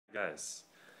Guys,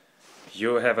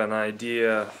 you have an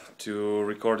idea to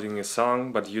recording a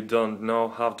song, but you don't know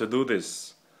how to do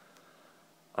this.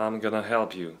 I'm gonna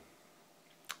help you.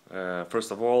 First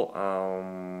of all,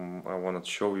 I want to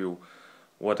show you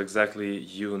what exactly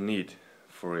you need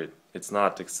for it. It's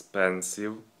not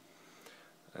expensive.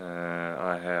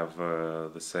 I have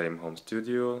the same home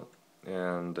studio,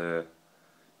 and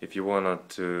if you wanted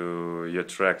to your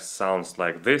track sounds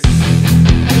like this,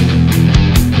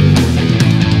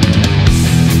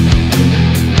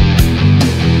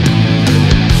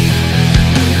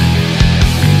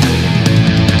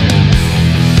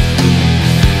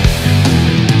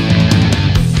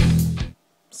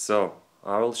 so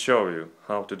I will show you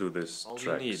how to do this. All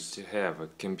you need to have a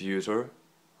computer.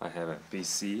 I have a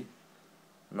PC,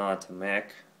 not a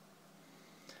Mac.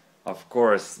 Of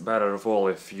course, better of all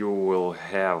if you will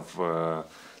have a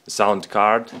sound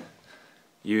card,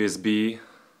 USB,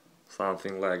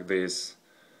 something like this,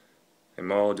 a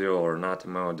module or not a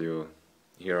module.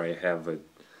 Here I have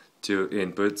two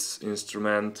inputs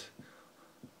instrument,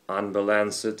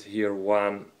 unbalanced, here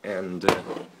one, and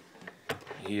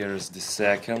here's the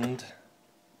second,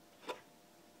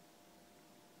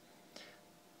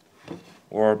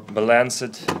 or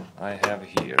balanced. I have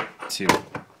here two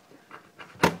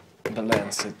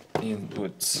balanced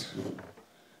inputs.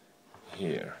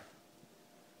 Here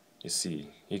you see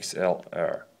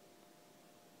XLR.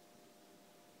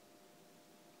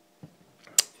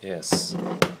 Yes,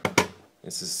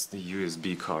 this is the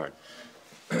USB card.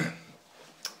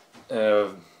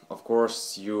 Of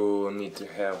course you need to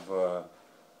have a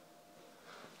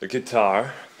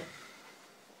guitar.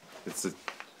 It's a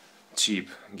cheap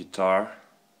guitar,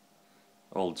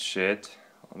 old shit,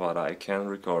 but I can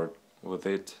record with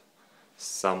it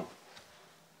some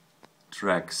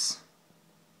tracks.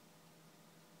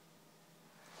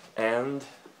 And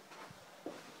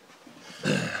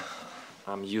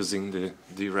I'm using the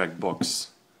direct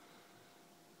box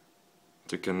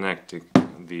to connect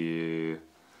the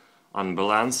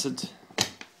unbalanced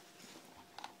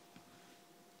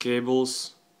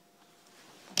cables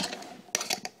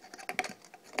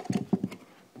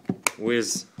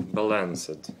with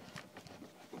balanced.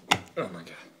 Oh my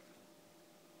god.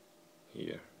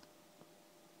 Here.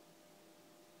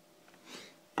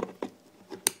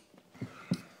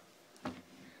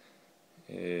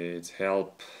 It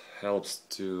helps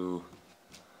to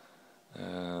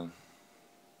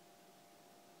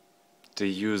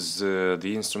use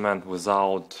the instrument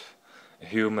without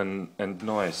human and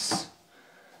noise.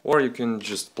 Or you can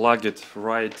just plug it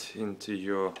right into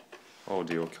your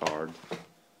audio card.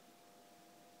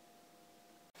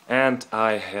 And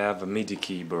I have a MIDI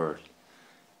keyboard.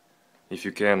 If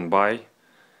you can buy,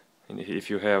 if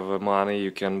you have money,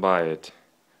 you can buy it.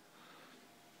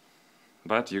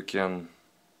 But you can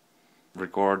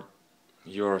record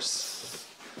your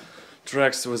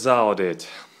tracks without it.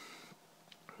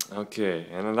 Okay,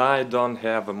 and I don't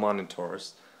have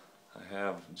monitors. I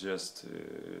have just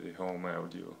the home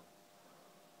audio.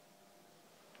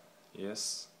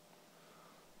 Yes.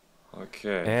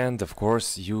 Okay. And of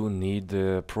course you need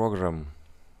a program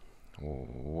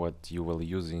what you will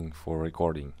using for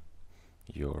recording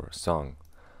your song.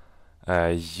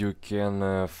 You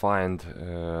can find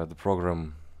the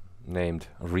program named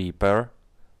Reaper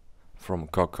from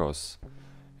Cocos.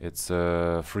 It's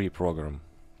a free program.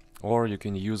 Or you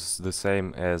can use the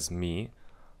same as me.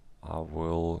 I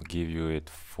will give you it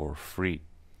for free.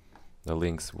 The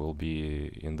links will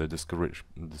be in the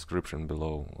description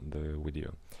below the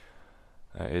video.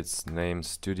 It's named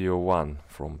Studio One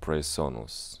from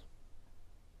Presonus.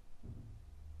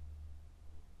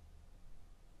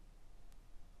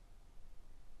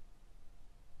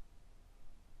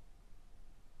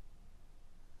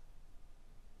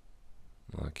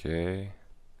 Okay,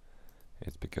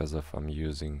 it's because of I'm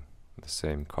using the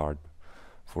same card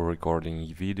for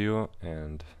recording video,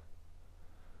 and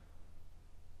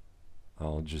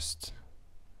I'll just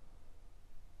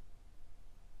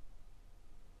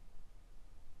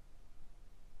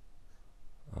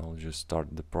start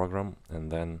the program,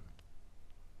 and then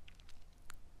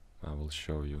I will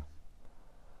show you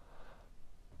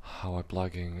how I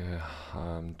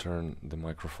turn the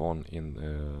microphone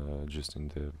in just in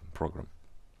the program.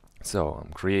 So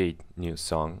I'm create new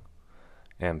song,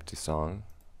 empty song.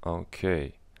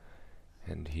 Okay,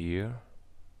 and here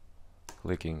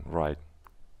clicking right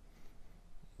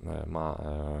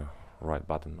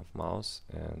button of mouse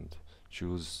and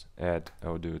choose add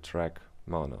audio track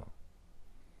mono.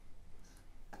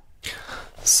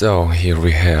 So here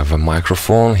we have a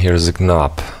microphone, here's a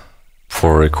knob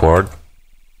for record,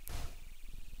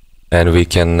 and we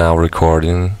can now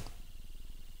recording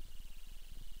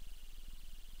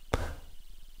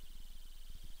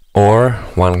or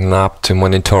one knob to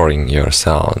monitoring your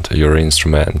sound, your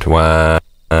instrument.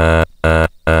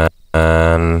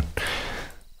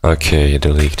 Okay,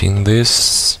 deleting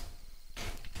this.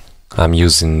 I'm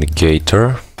using the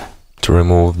gator to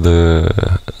remove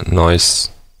the noise.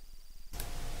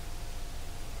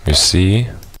 You see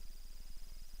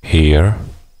here,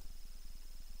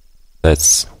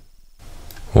 that's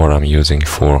what I'm using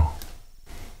for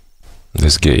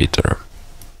this gator.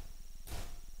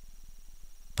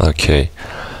 Okay,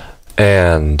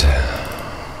 and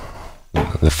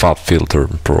the FAB filter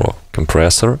pro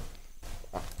compressor.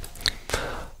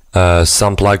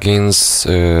 Some plugins,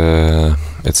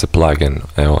 it's a plugin,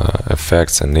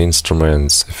 effects and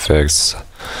instruments, effects,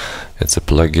 it's a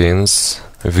plugins,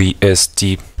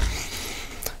 VST.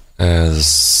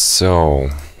 So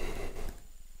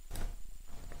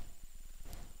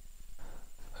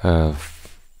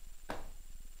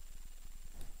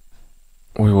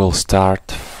we will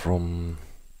start from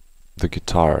the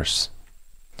guitars.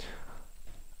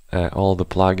 All the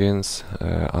plugins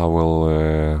I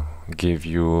will give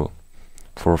you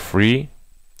for free,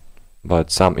 but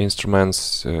some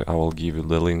instruments I will give you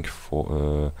the link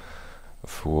for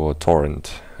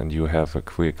torrent, and you have a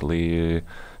quickly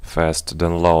fast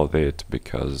download it,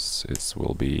 because it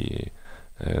will be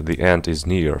the end is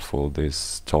near for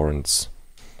these torrents.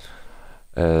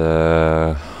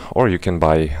 Or you can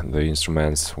buy the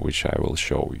instruments which I will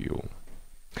show you.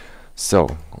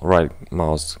 So right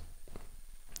mouse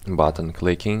button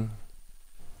clicking,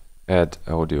 add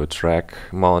audio track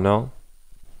mono,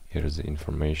 here's the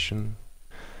information,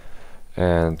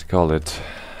 and call it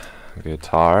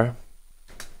guitar.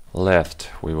 Left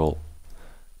we will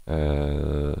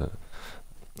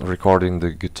recording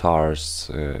the guitars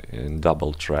in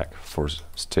double track for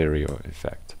stereo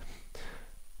effect.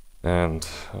 And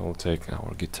I'll take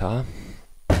our guitar,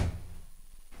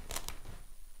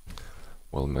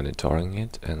 we'll monitoring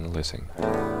it and listen.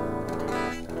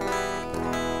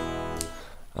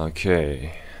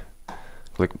 Okay,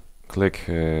 click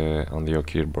on your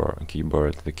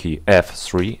keyboard the key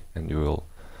F3, and you will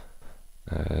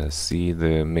see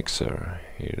the mixer.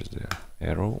 Here's the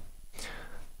arrow,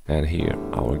 and here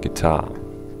our guitar.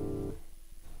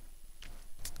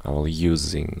 I will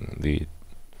using the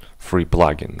free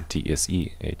plugin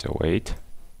TSE 808.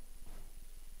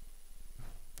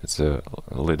 It's a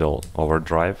little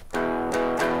overdrive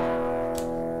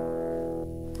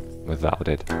without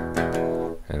it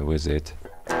and with it.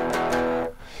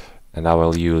 And I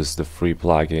will use the free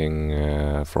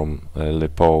plugin from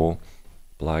LiPo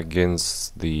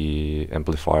plugins, the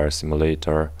amplifier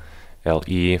simulator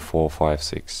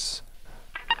LE456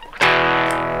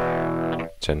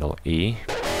 channel A,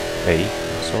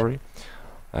 sorry.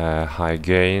 High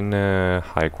gain,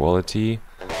 high quality,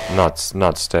 not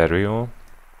stereo,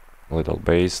 little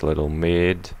bass, little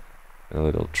mid, a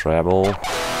little treble,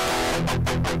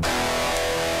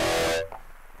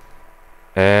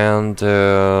 and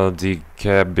the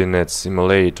cabinet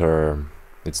simulator.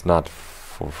 It's not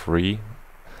for free,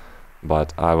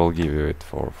 but I will give you it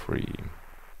for free.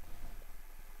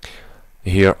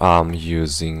 Here I'm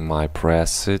using my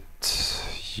preset.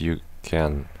 You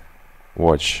can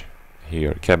watch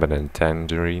here cabinet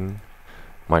tangerine,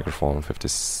 microphone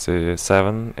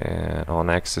 57, and on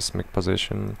axis mic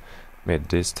position, mid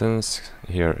distance.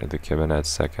 Here the cabinet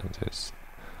second is.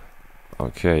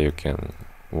 Okay, you can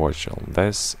watch on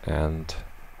this and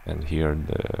hear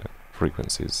the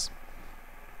frequencies.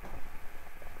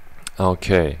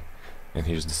 Okay, and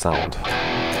here's the sound.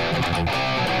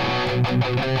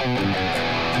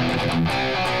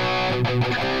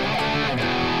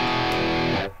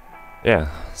 Yeah,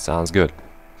 sounds good.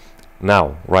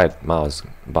 Now right mouse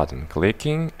button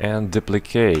clicking and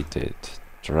duplicate it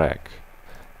track.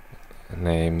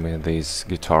 Name this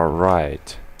guitar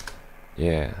right.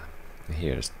 Yeah,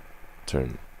 here's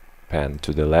turn pen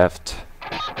to the left,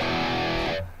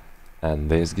 and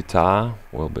this guitar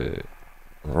will be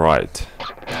right.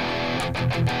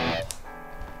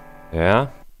 Yeah.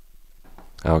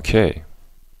 Okay.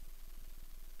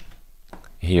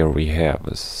 Here we have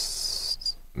a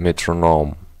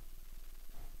metronome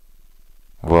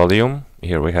volume.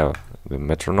 Here we have the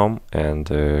metronome and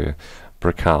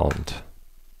per count.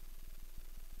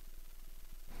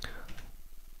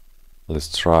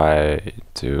 Let's try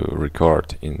to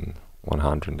record in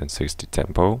 160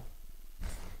 tempo.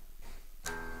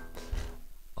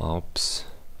 Oops.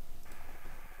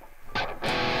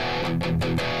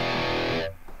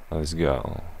 Let's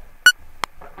go.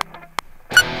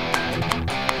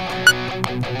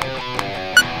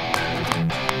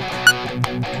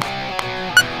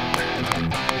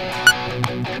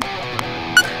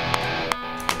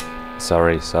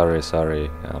 sorry.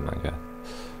 Oh my god.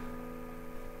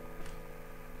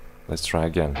 Let's try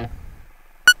again.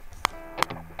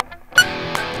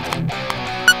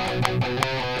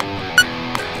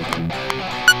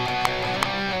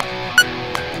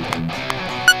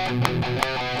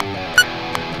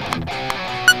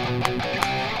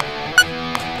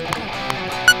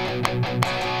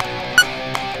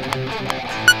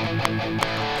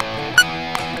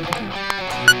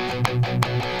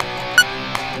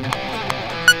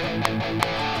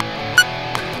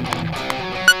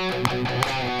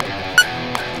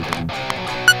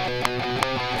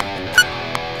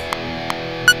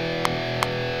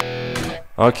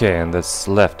 Okay, and that's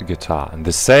left guitar, and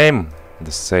the same,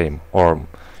 or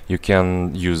you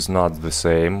can use not the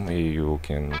same, you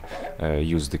can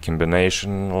use the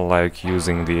combination like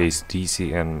using the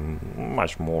AC/DC and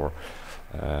much more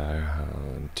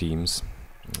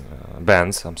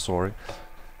bands, I'm sorry.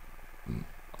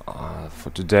 For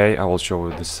today I will show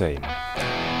you the same,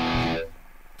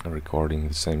 recording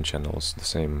the same channels, the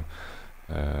same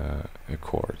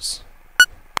chords.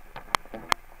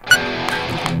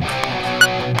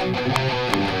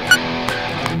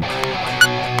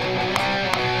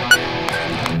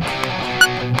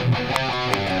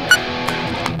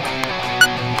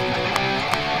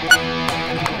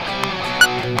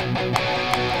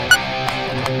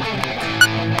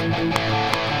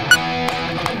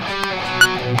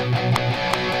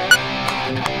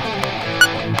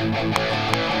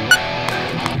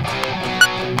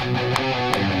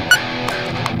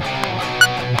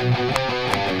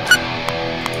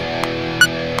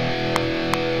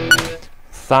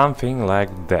 Something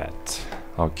like that.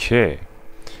 Okay.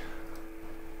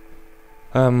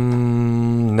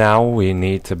 Now we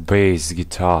need a bass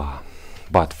guitar,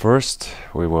 but first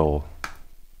we will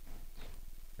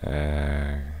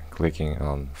clicking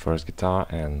on first guitar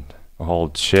and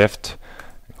hold shift,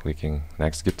 clicking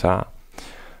next guitar,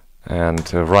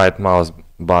 and right mouse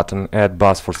button, add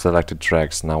bus for selected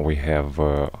tracks. Now we have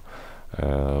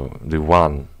the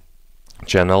one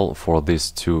channel for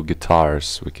these two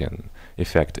guitars. We can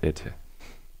effect it.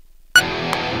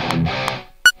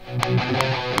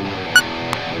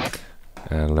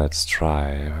 And let's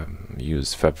try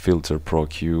use FabFilter Pro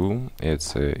Q.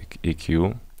 It's a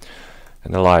EQ,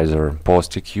 analyzer,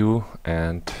 post EQ,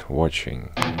 and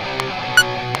watching.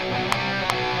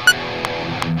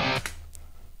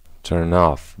 Turn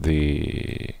off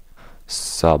the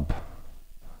sub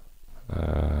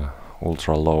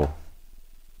ultra low.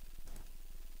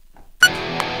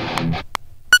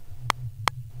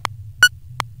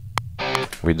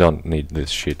 We don't need this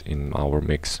shit in our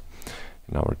mix,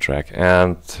 in our track,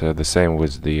 and the same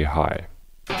with the high.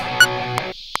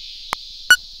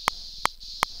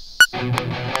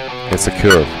 It's a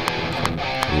curve.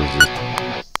 Use it.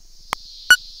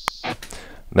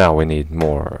 Now we need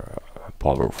more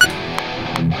powerful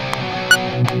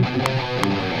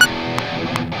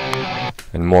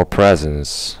and more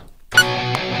presence.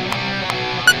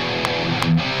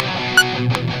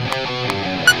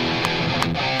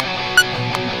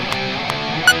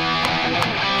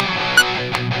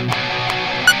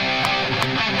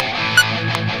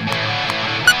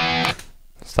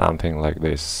 Something like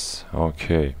this.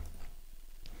 Okay.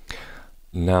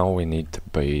 Now we need the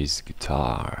bass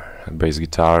guitar. Bass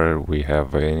guitar, we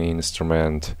have an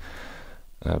instrument,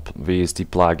 VST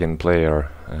plugin player,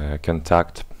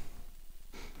 contact.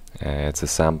 It's a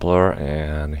sampler,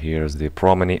 and here's the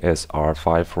Promini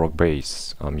SR5 rock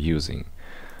bass I'm using.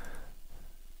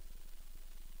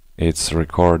 It's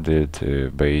recorded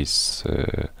bass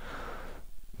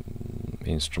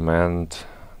instrument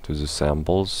to the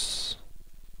samples.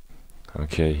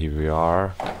 Okay, here we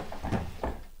are.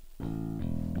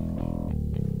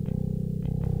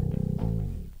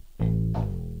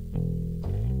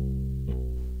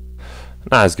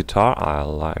 Nice guitar, I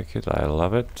like it, I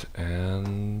love it.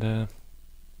 And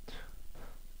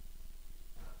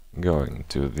going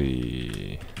to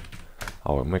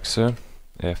our mixer,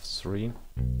 F3.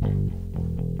 Oh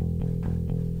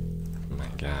my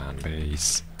god,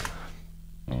 bass.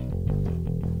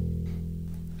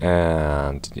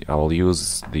 And I will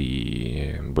use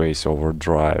the Bass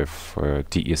Overdrive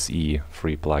TSE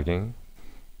free plugin.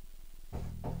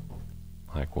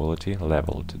 High quality,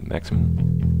 level to the maximum.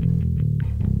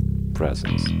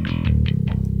 Presence.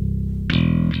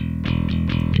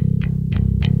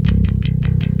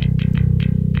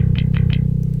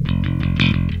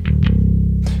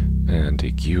 And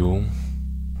EQ.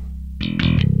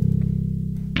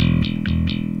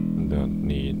 Don't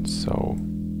need so.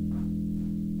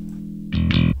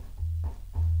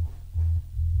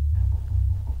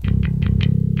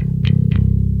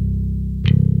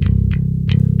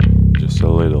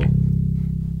 little.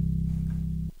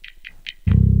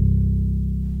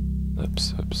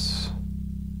 Oops.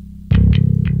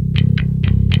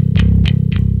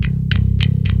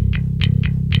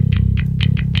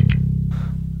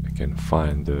 I can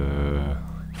find the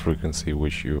frequency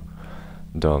which you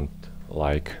don't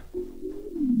like.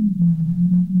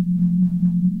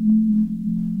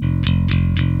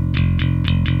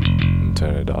 And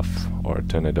turn it off or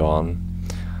turn it on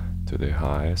to the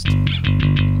highest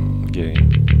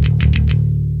gain.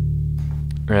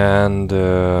 And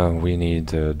we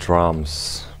need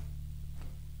drums.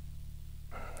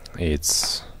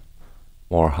 It's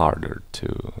more harder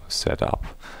to set up.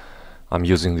 I'm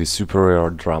using the superior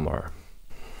drummer.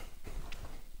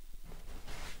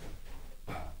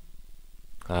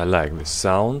 I like the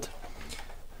sound,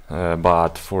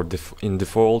 but in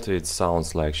default it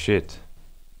sounds like shit.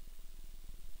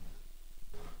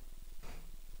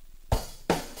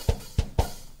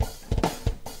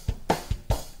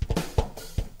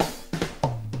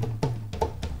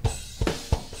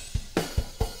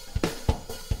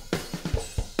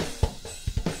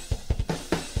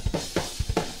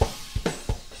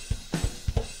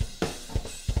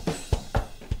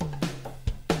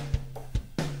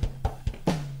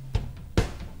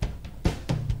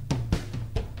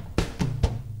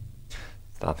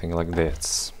 Something like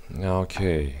this.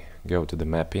 Okay, go to the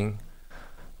mapping,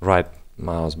 right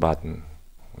mouse button,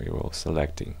 we will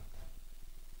selecting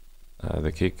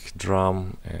the kick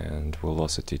drum and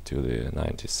velocity to the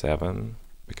 97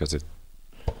 because it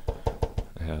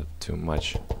had too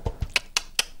much,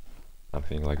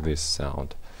 something like this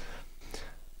sound.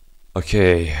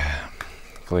 Okay,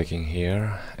 clicking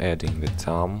here, adding the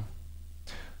tom.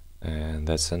 And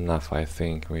that's enough. I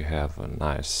think we have a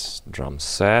nice drum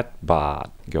set, but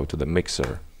go to the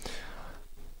mixer.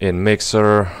 In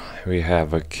mixer we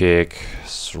have a kick,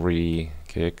 3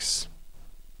 kicks,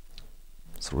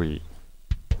 3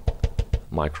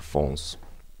 microphones,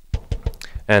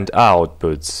 and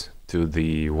outputs to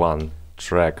the one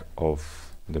track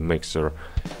of the mixer.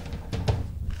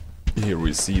 Here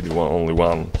we see the only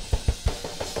one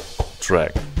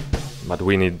track, but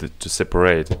we need to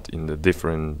separate it in the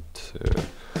different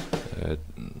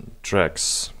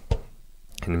tracks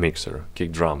in mixer.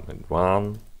 Kick drum and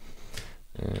 1,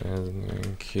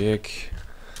 and kick,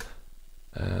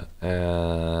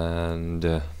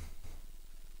 and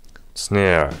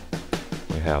snare.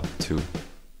 We have 3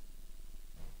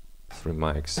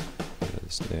 mics.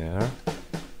 Snare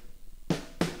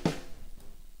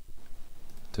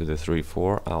to the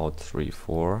 3/4, out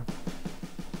 3/4.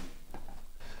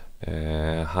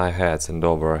 Hi-hats and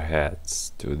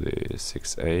overheads to the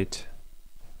 6/8.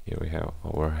 Here we have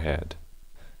overhead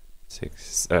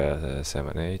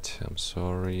 7/8. I'm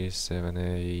sorry,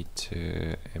 7/8.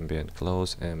 Ambient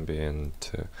close,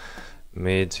 ambient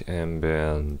mid,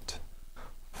 ambient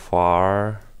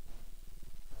far,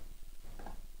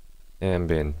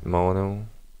 ambient mono,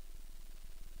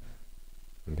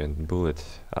 ambient bullet.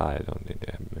 I don't need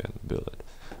ambient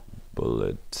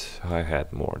bullet.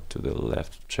 Hi-hat more to the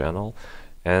left channel,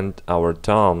 and our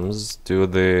toms to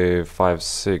the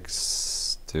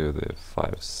 5/6, to the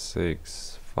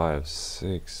 5/6,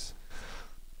 5/6,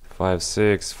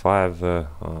 5/6, 5.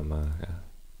 Oh my God,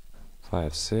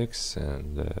 5/6,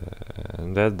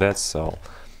 and that's all.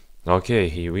 Okay,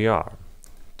 here we are.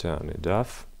 Turn it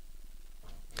off.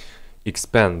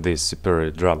 Expand this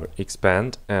superior drummer.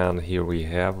 Expand, and here we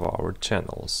have our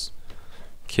channels.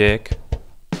 Kick,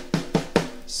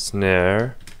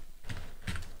 snare,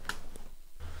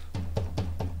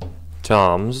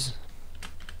 toms,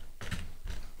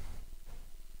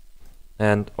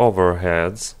 and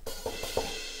overheads.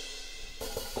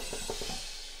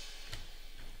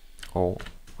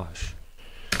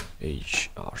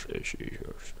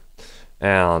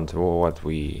 And what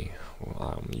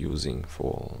I'm using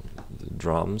for the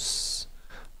drums,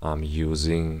 you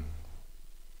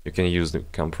can use the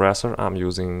compressor. I'm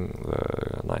using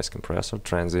the nice compressor,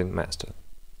 Transient Master.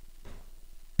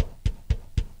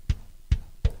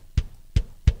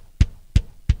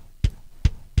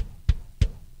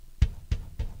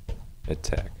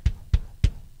 Attack,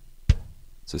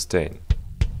 sustain,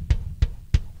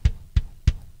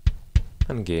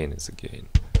 and gain is a gain,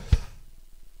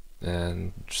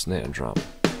 and snare drum.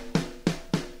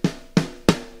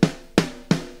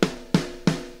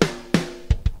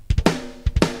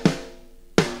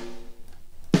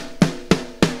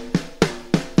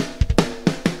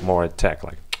 More attack,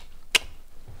 like,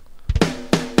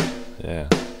 yeah.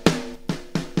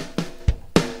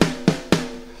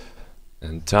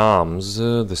 And toms,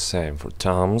 the same for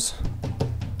toms.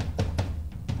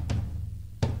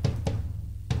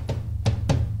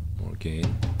 More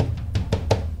again.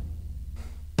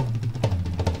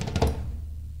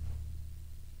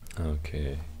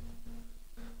 Okay.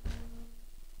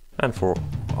 And for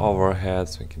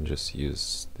overheads, we can just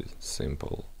use the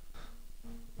simple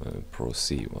Pro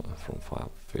C from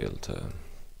file filter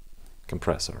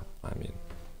compressor, I mean.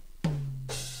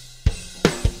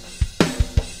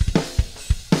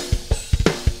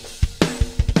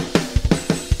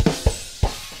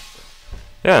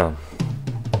 Yeah.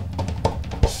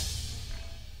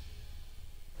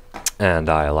 And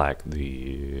I like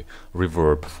the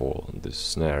reverb for the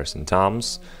snares and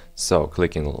toms, so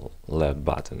clicking left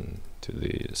button to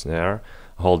the snare,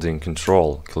 holding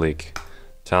control, click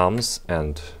toms,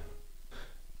 and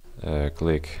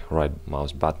click right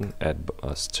mouse button, add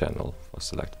bus channel for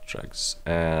selected tracks.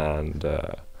 And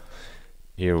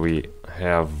here we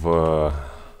have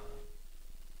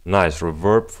nice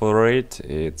reverb for it.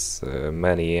 It's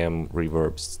many M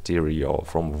reverb stereo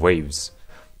from Waves.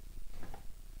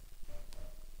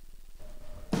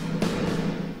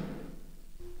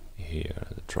 Here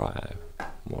the dry,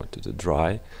 more to the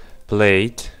dry,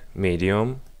 plate,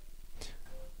 medium,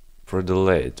 for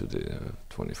delay to the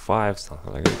 25,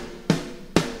 something like that.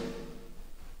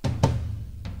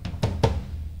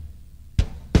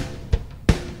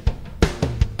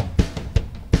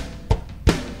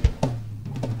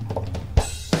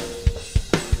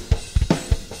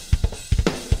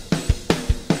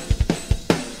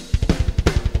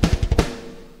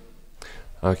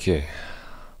 Okay,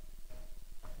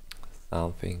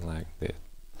 something like that.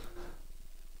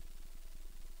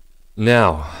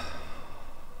 Now,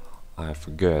 I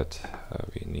forgot,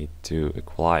 we need to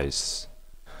equalize.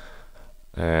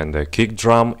 And the kick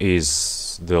drum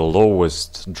is the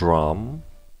lowest drum,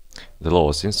 the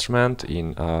lowest instrument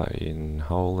in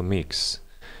whole mix.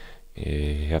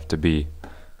 You have to be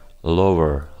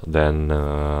lower than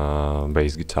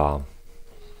bass guitar.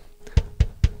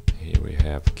 Here we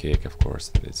have kick, of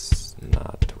course. It's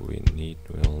not, we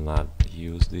will not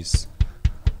use this,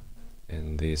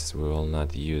 and this we will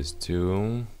not use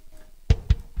too,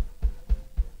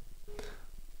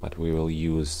 but we will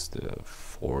use the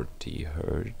 40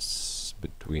 Hertz,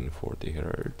 between 40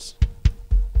 Hertz.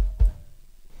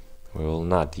 We will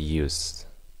not use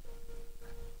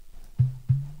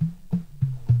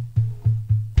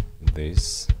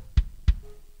this.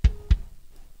 I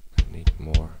need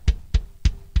more.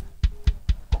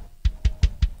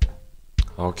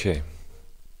 Okay.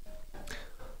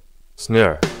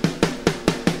 Snare.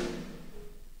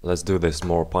 Let's do this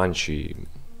more punchy.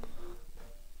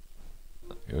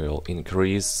 We'll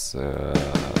increase the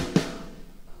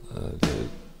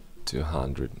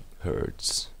 200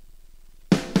 Hertz.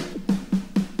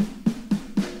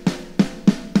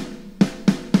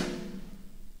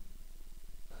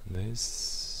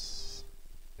 This,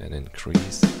 and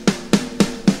increase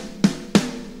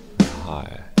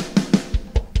high.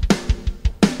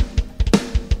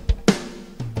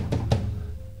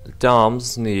 The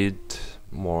toms need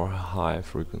more high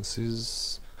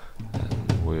frequencies,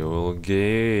 and we will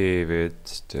give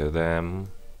it to them.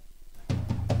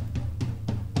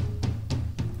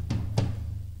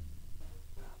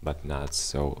 But not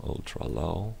so ultra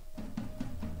low.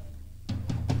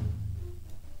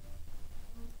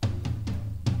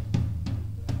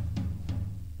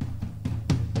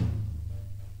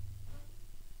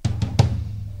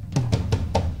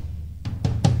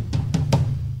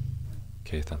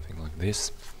 Okay, something like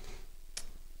this.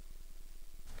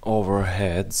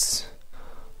 Overheads,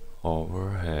 we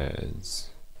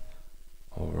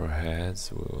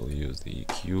will use the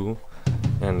EQ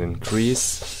and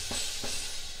increase.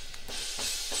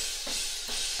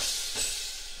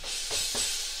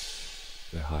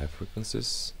 The high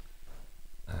frequencies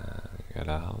and get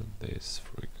out these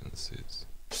frequencies.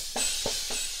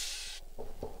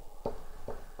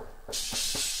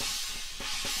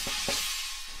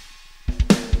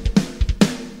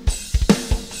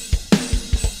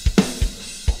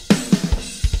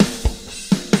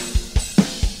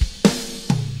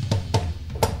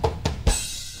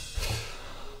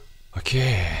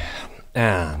 Okay,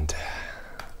 and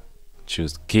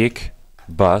choose kick,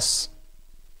 bass,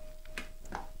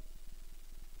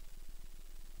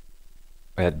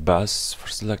 add bass for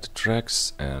selected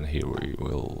tracks, and here we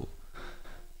will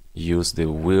use the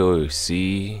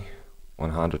VOC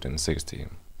 160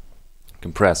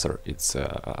 compressor. It's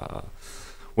a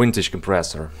vintage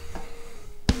compressor.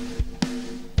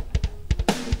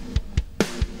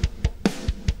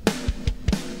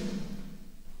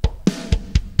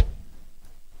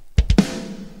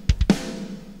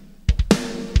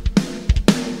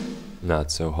 Not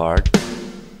so hard.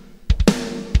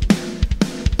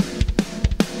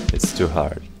 It's too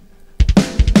hard.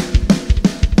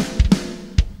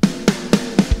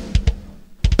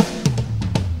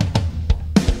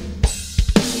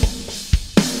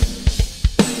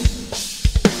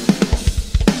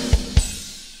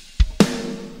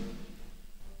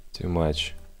 too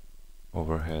much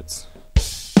overheads.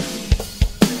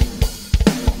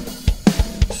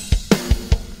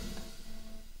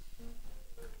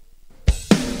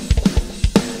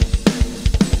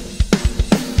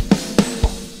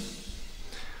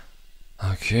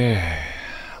 Okay,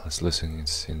 let's listen.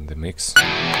 It's in the mix.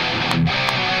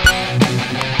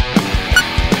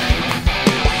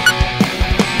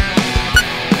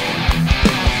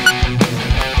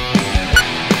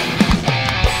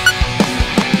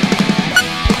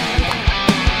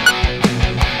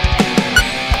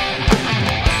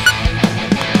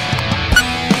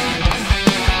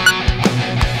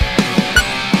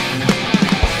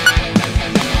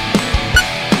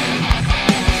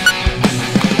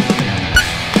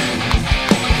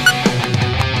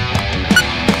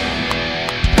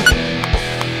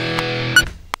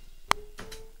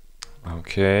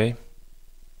 Okay,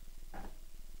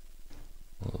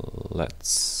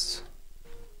 let's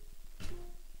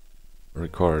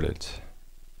record it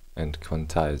and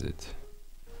quantize it.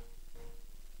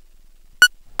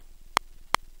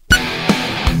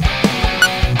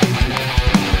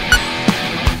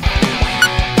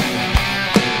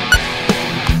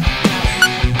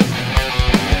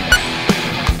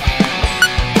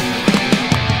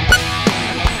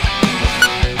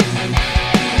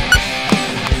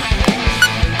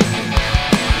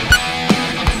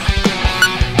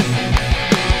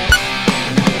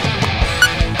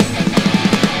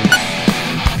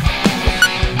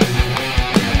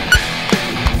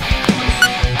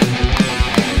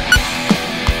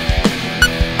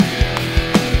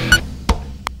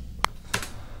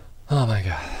 Oh my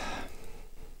god,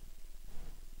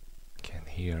 can't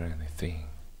hear anything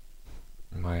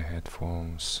in my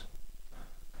headphones.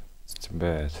 It's too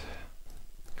bad.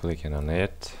 Clicking on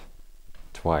it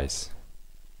twice.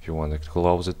 If you want to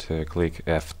close it, click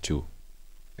F2,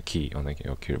 the key on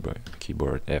your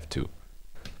keyboard, F2.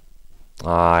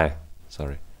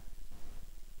 Sorry.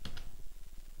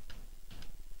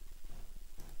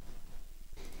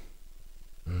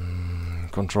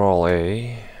 Control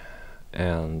A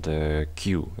and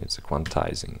Q, it's a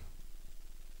quantizing.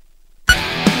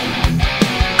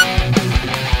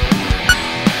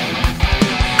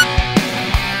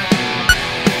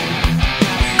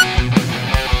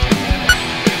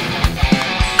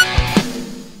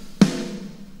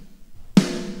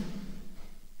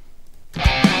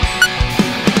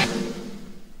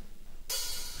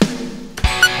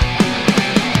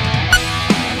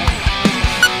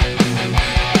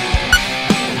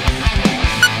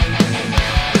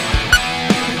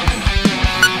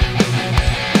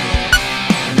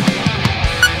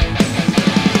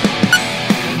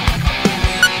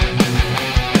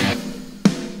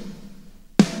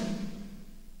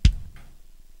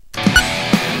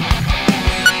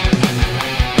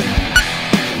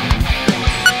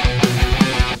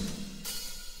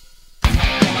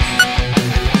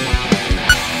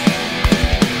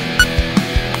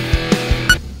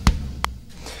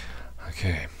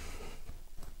 Okay,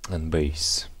 and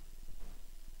bass.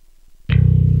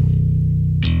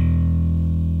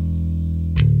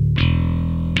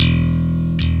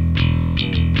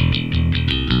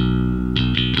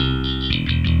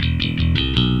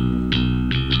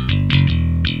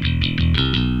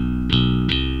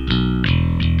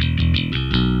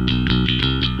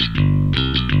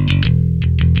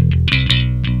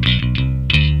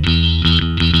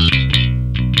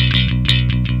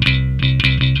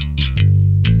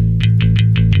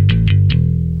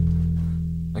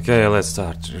 Okay, let's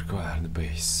start to record the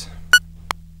bass.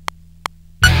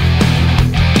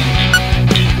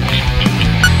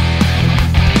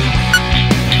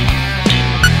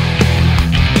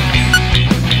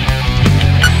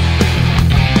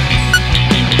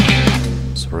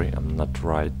 Sorry, I'm not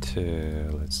right.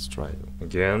 Let's try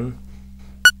again.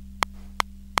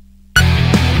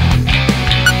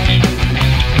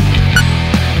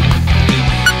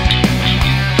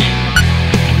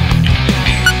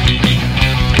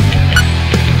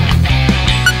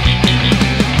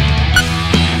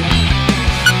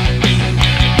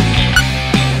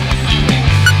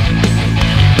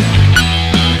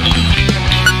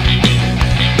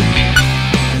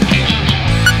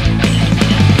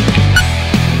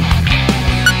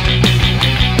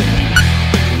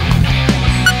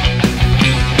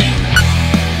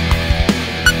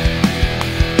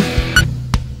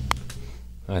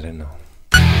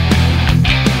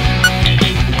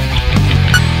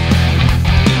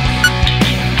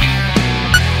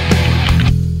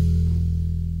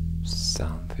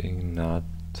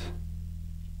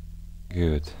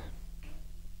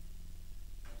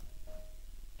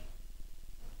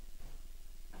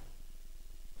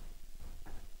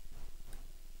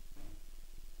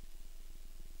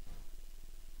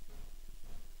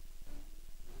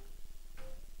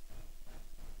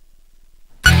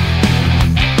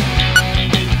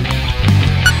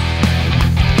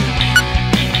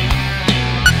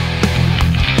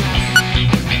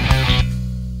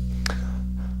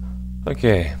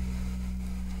 Okay,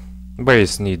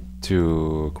 bass need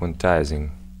to quantizing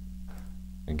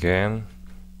again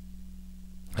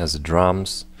as the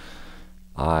drums.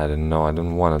 I don't know, I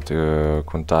don't want to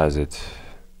quantize it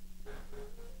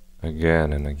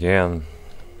again and again.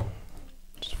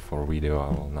 Just for video I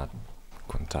will not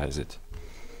quantize it,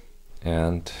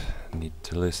 and need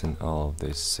to listen all of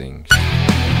these things.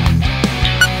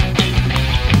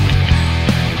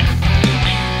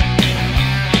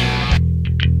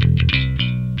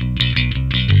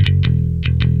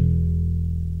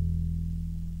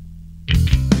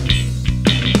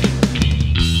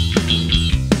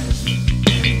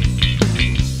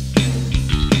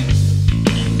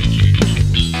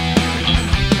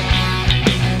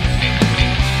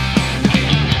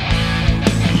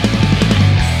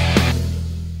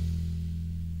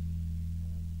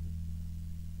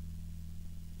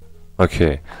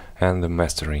 Okay, and the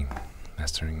mastering.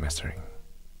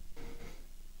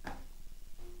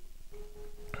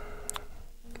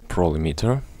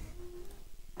 Prolimiter.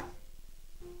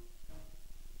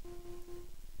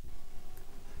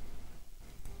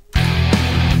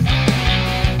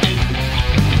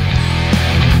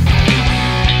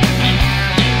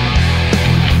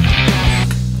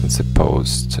 It's a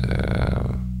post.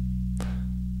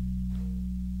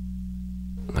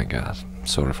 My God,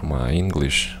 sorry for my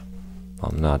English.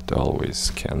 I'm not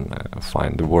always can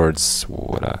find the words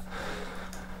what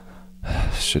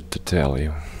I should to tell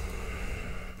you.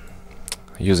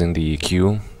 Using the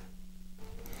EQ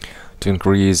to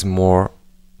increase more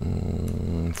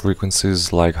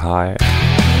frequencies like high.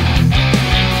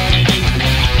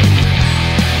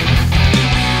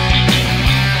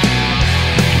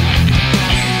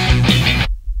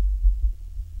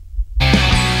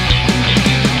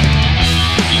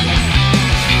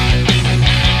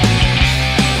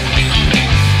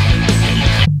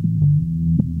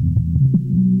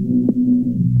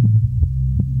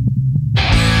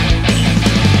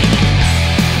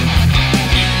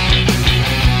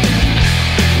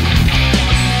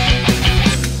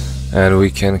 And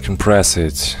we can compress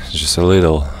it just a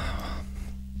little,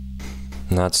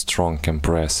 not strong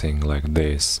compressing like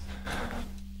this.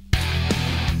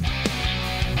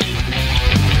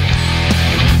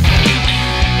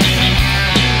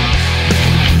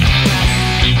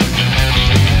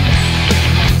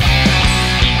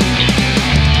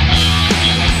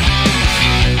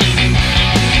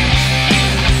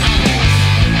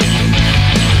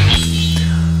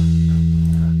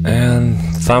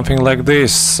 Something like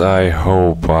this. I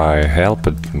hope I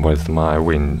helped with my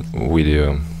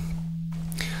video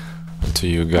to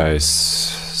you guys.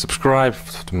 Subscribe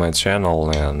to my channel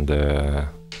and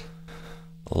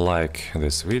like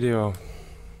this video.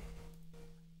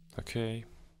 Okay,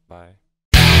 bye.